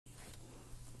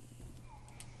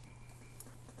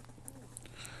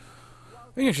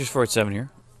English 47 here,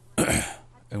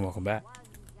 and welcome back.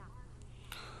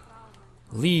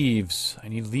 Leaves. I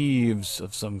need leaves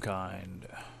of some kind.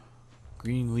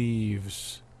 Green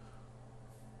leaves.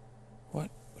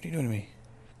 What? What are you doing to me?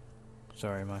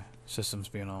 Sorry, my system's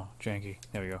being all janky.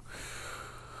 There we go.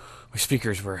 My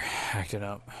speakers were acting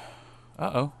up.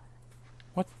 Uh-oh.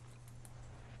 What?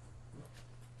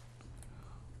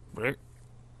 Break.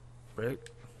 Break.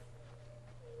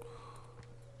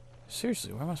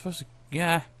 Seriously, where am I supposed to...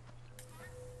 Yeah.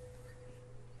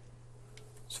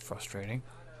 It's frustrating.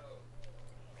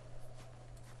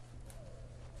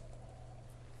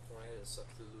 Tornadoes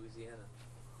up through Louisiana.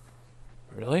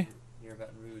 Really? Near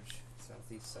Baton Rouge,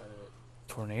 southeast side of it.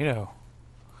 Tornado.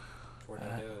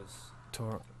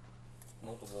 Tornadoes.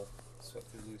 Multiple swept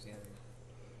through Louisiana.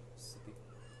 Mississippi.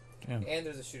 Damn. And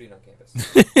there's a shooting on campus.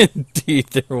 Indeed,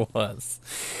 there was.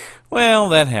 Well,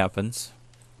 that happens.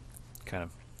 Kind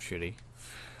of shitty.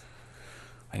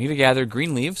 I need to gather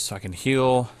green leaves so I can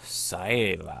heal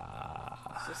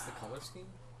Sayla. Is this the color scheme?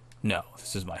 No,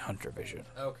 this is my hunter vision.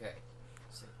 Okay.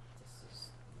 So this is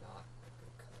not a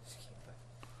good color scheme,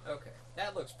 but okay.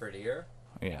 That looks prettier.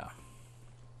 Yeah.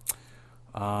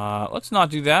 Let's not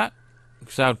do that,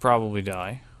 because I would probably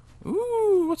die.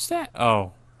 Ooh, what's that?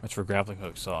 Oh, that's for grappling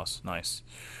hook sauce. Nice.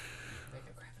 Make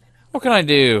a grappling hook. What can I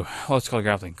do? Well, let's call it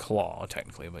grappling claw,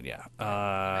 technically, but yeah.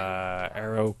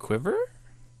 Arrow quiver?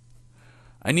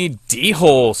 I need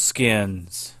D-hole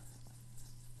skins.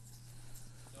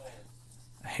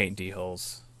 I hate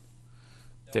D-holes.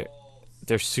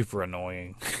 They're super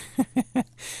annoying.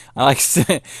 I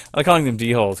like calling them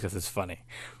D-holes because it's funny.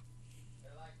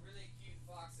 They're like really cute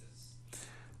foxes.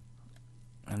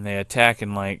 And they attack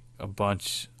in like a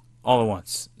bunch all at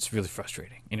once. It's really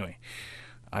frustrating. Anyway,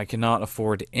 I cannot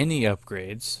afford any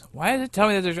upgrades. Why does it tell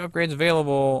me that there's upgrades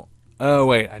available? Oh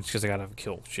wait, just because I gotta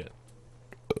kill shit.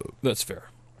 That's fair.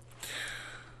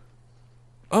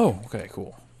 Oh, okay,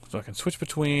 cool. So I can switch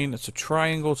between. It's a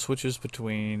triangle. Switches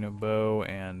between a bow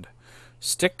and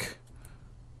stick.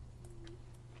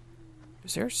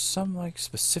 Is there some like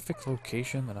specific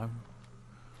location that I'm?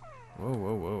 Whoa,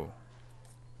 whoa, whoa.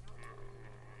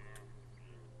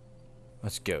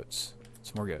 That's goats.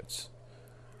 Some more goats.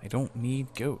 I don't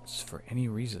need goats for any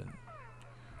reason.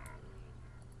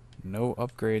 No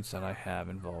upgrades that I have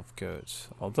involve goats.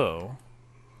 Although,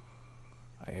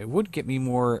 it would get me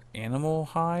more animal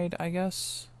hide, I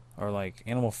guess. Or like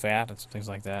animal fat and some things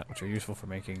like that, which are useful for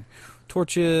making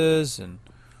torches and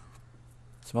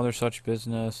some other such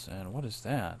business. And what is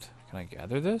that? Can I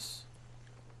gather this?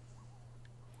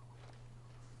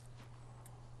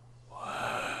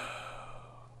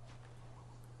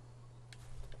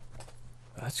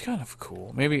 That's kind of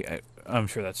cool. Maybe, I'm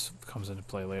sure that comes into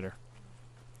play later.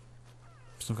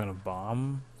 Some kind of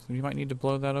bomb? You might need to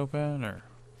blow that open, or...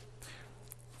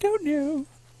 Don't know.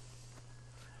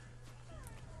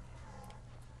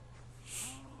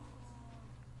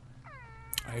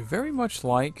 I very much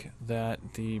like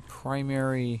that the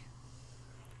primary...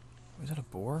 Is that a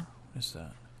boar? What is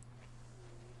that?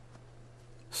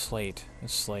 Slate.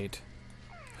 It's slate.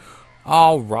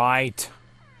 Alright.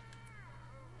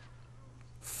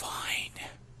 Fine.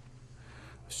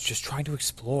 I was just trying to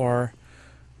explore.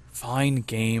 Fine,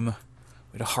 game.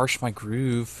 Way to harsh my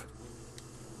groove.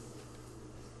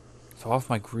 Throw off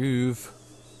my groove.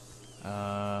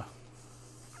 Alright.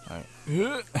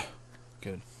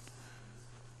 Good.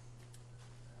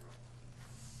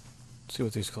 Let's see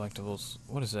what these collectibles...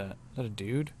 What is that? Is that a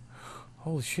dude?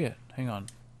 Holy shit. Hang on.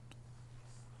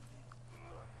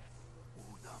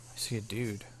 I see a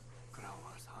dude.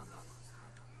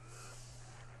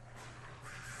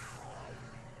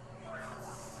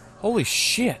 Holy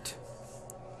shit!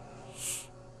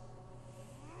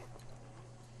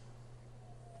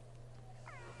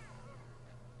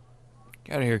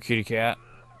 Get out of here, kitty cat.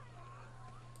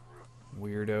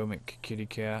 Weirdo McKitty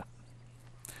cat.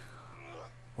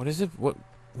 What is it? What's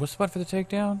the button for the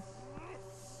takedown?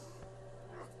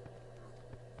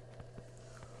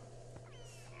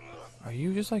 Are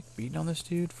you just like beating on this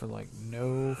dude for like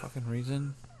no fucking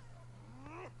reason?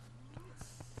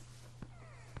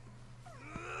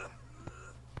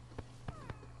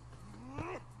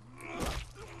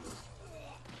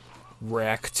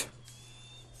 Wrecked.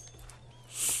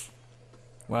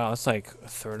 Wow, that's like a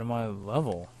third of my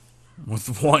level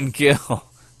with one kill.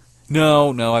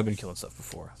 No, I've been killing stuff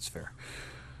before. That's fair.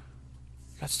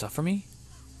 Got stuff for me?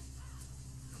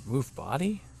 Remove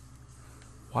body?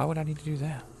 Why would I need to do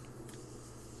that?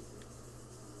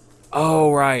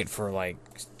 Oh, right, for like...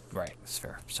 Right, that's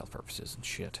fair. Stealth purposes and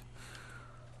shit.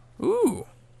 Ooh.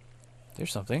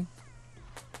 There's something.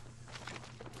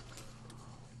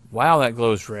 Wow, that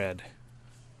glows red.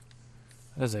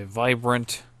 That is a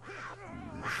vibrant...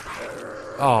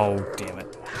 Oh, damn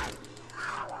it.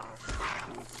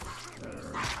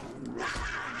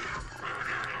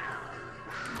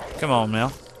 Come on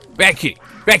now. Bad kitty!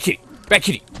 Bad kitty! Bad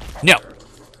kitty! No!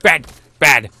 Bad,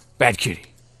 bad, bad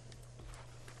kitty.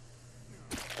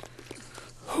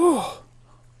 Whew.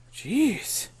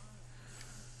 Jeez.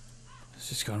 It's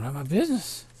just going about my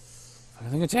business.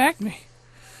 Everything attacked me.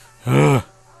 Ugh.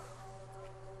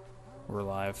 We're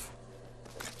alive.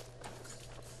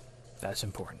 That's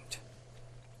important.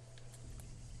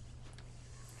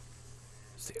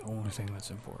 It's the only thing that's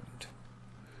important.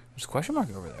 There's a question mark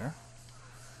over there.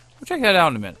 We'll check that out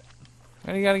in a minute.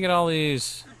 I gotta get all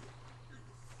these.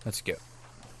 Let's go.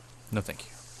 No, thank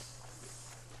you.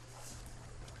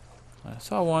 I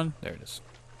saw one. There it is.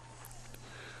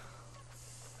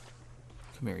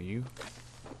 Come here, you.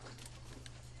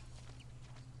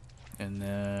 And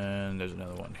then there's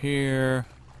another one here.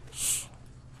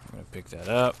 I'm gonna pick that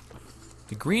up.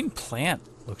 The green plant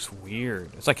looks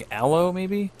weird. It's like aloe,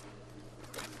 maybe?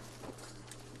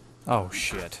 Oh,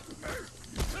 shit.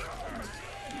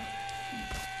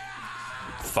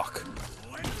 Fuck.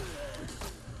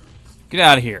 Get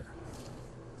out of here.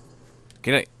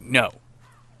 Get out. No.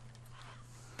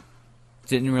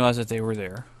 Didn't realize that they were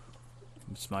there.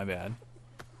 It's my bad.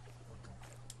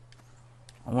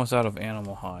 Almost out of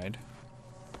animal hide.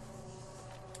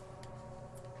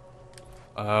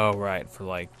 Oh, right. For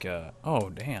like, oh,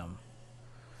 damn.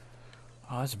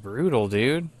 Oh, that's brutal,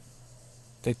 dude.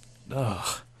 They...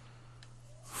 Ugh.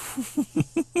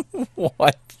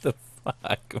 What the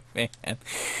fuck, man?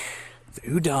 The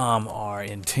Udam are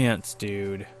intense,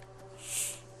 dude.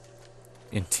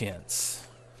 Intense.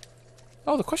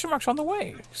 Oh, the question mark's on the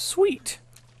way. Sweet.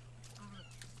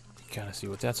 Kind of see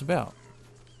what that's about.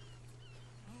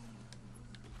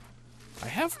 I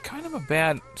have kind of a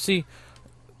bad... See,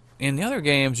 in the other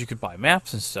games, you could buy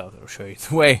maps and stuff that'll show you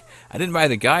the way. I didn't buy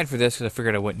the guide for this because I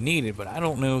figured I wouldn't need it, but I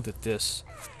don't know that this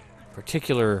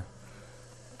particular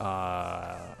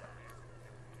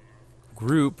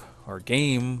group or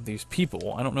game, these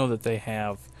people, I don't know that they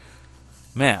have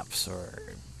maps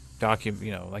or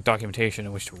like documentation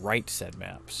in which to write said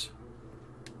maps.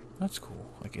 That's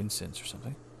cool, like incense or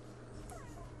something.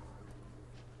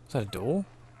 Is that a dole?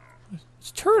 It's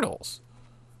turtles.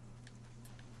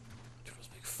 Turtles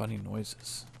make funny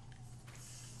noises.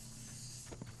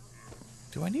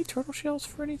 Do I need turtle shells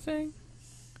for anything?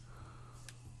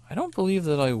 I don't believe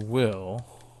that I will.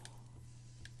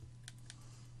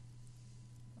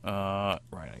 Right,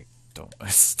 I don't.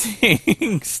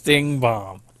 Sting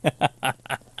bomb.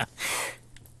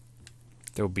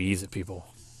 Throw bees at people.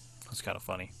 That's kind of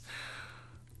funny.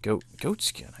 Goat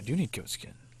skin. I do need goat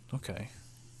skin. Okay.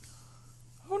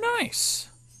 Oh, nice.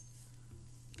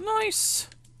 Nice.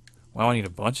 Wow, I need a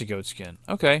bunch of goat skin.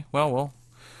 Okay, well,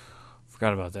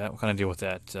 forgot about that. We'll kind of deal with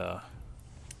that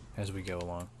as we go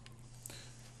along.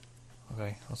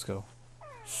 Okay, let's go.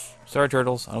 Sorry,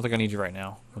 turtles. I don't think I need you right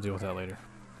now. We'll deal with that later.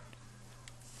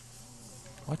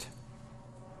 What?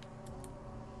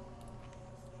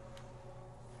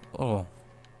 Oh.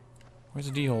 Where's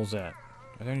the D-holes at?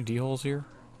 Are there any D-holes here?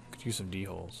 Could use some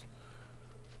D-holes.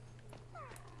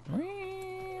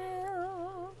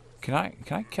 Can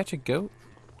I catch a goat?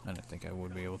 I don't think I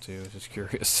would be able to. I was just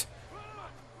curious.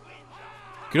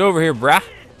 Get over here, brah.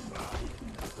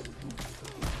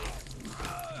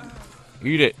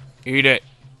 Eat it. Eat it.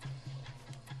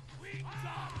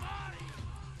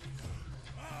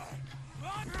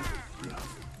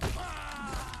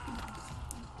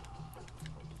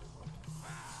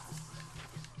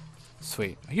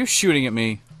 Sweet. Are you shooting at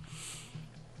me?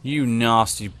 You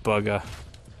nasty bugger.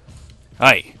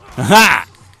 Hey. Ha!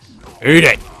 Eat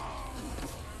it.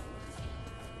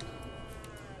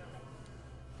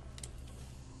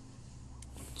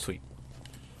 Sweet.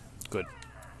 Good.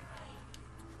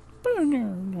 I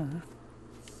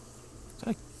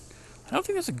don't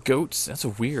think that's a goat. That's a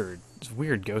weird. It's a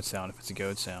weird goat sound if it's a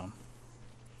goat sound.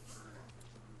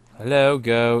 Hello,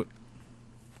 goat.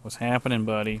 What's happening,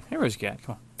 buddy? Hey, where's cat?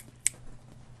 Come on.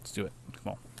 Let's do it.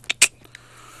 Come on.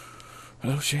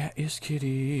 Hello, chat is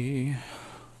kitty.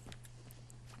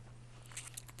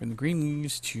 Bring the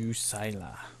greens to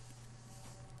Sila.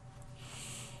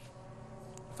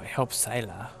 If I help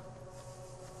Sila,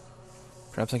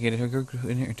 perhaps I get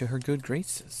into her good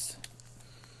graces.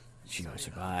 She will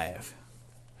survive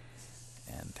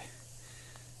and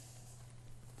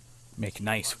make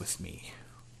nice with me.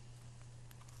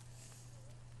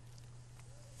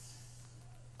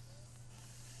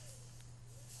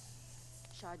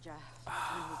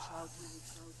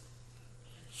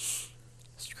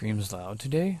 Screams loud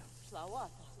today?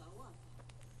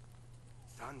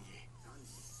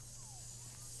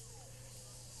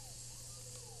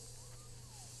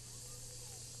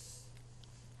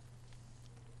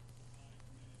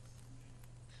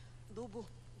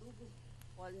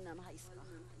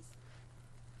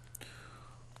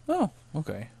 Oh,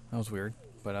 okay. That was weird.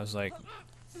 But I was like,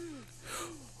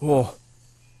 oh,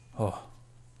 oh.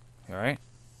 You alright?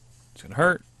 It's gonna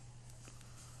hurt.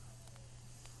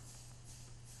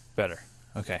 Better.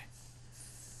 Okay.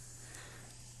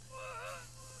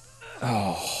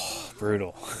 Oh,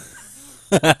 brutal.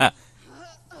 It's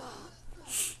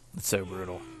so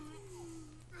brutal.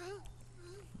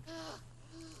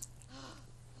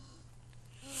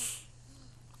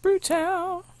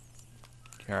 Brutal.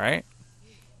 You alright?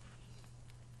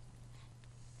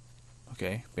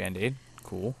 Okay, band-aid.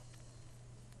 Cool.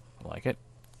 I like it.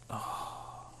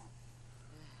 Oh.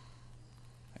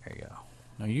 There you go.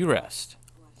 Now you rest.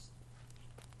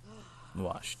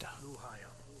 Washed.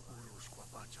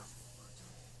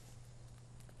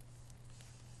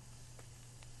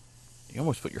 You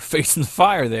almost put your face in the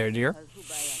fire there, dear.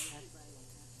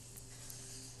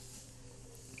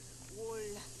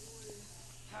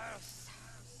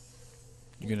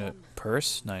 You're gonna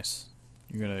purse? Nice.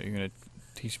 You're gonna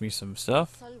teach me some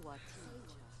stuff?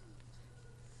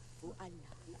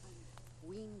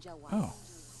 Oh.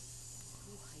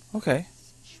 Okay.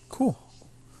 Cool.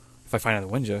 If I find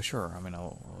another Winjo, sure. I mean,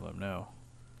 I'll let them know.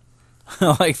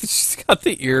 Like, she's got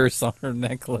the ears on her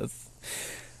necklace.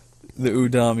 The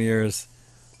Udam ears.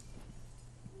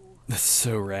 That's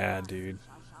so rad, dude.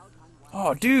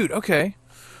 Oh, dude, okay.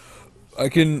 I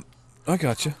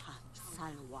gotcha.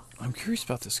 I'm curious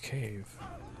about this cave.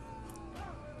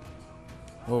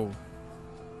 Whoa.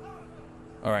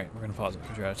 Alright, we're gonna pause it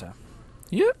because you're out of time.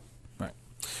 Yep. Alright.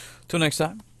 Till next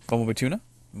time, Bumblebee Tuna.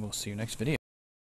 We'll see you next video.